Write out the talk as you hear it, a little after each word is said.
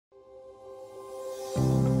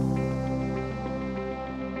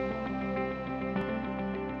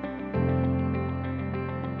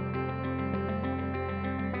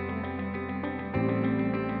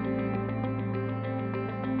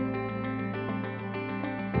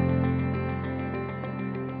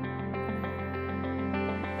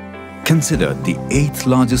Considered the 8th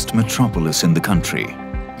largest metropolis in the country,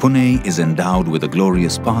 Pune is endowed with a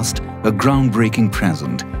glorious past, a groundbreaking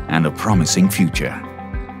present, and a promising future.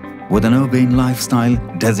 With an urbane lifestyle,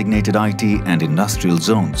 designated IT and industrial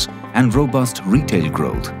zones, and robust retail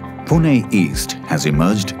growth, Pune East has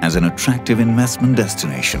emerged as an attractive investment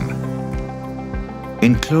destination.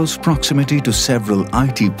 In close proximity to several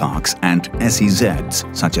IT parks and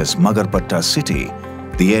SEZs such as Magarpatta City,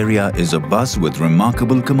 the area is abuzz with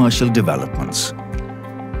remarkable commercial developments.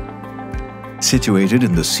 Situated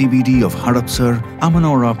in the CBD of Hadapsar,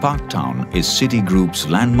 Amanora Parktown is Citigroup's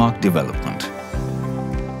landmark development.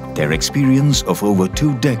 Their experience of over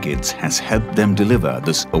 2 decades has helped them deliver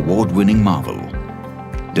this award-winning marvel.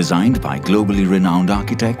 Designed by globally renowned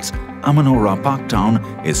architects, Amanora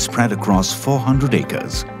Parktown is spread across 400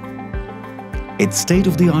 acres. Its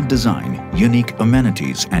state-of-the-art design, unique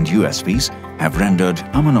amenities and USPs have rendered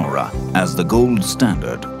Amanora as the gold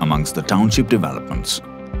standard amongst the township developments.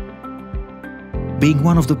 Being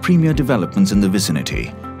one of the premier developments in the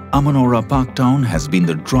vicinity, Amanora Parktown has been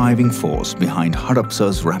the driving force behind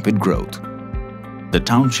Hadapsar's rapid growth. The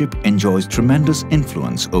township enjoys tremendous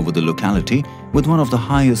influence over the locality with one of the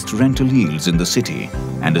highest rental yields in the city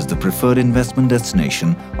and is the preferred investment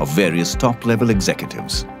destination of various top-level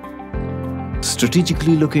executives.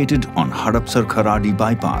 Strategically located on Hadapsar-Kharadi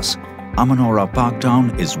bypass, Amanora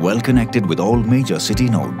Parktown is well connected with all major city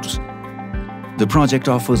nodes. The project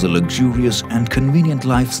offers a luxurious and convenient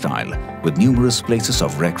lifestyle with numerous places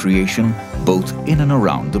of recreation both in and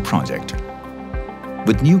around the project.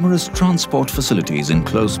 With numerous transport facilities in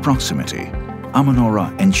close proximity,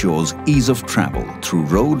 Amanora ensures ease of travel through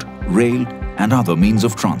road, rail and other means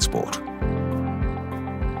of transport.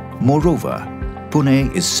 Moreover,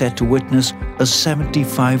 Pune is set to witness a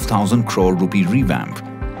 75,000 crore rupee revamp,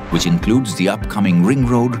 which includes the upcoming ring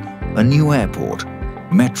road, a new airport,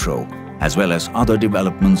 metro, as well as other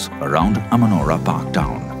developments around Amanora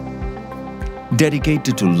Parktown.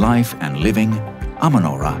 Dedicated to life and living,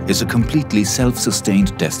 Amanora is a completely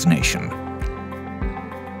self-sustained destination.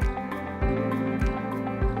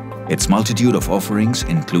 Its multitude of offerings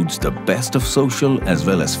includes the best of social as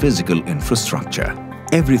well as physical infrastructure.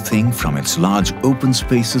 Everything from its large open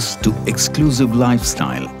spaces to exclusive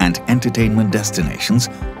lifestyle and entertainment destinations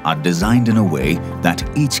are designed in a way that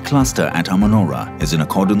each cluster at Amanora is in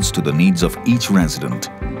accordance to the needs of each resident.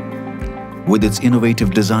 With its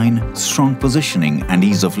innovative design, strong positioning and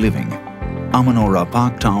ease of living, Amanora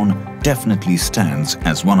Parktown definitely stands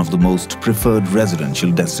as one of the most preferred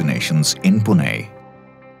residential destinations in Pune.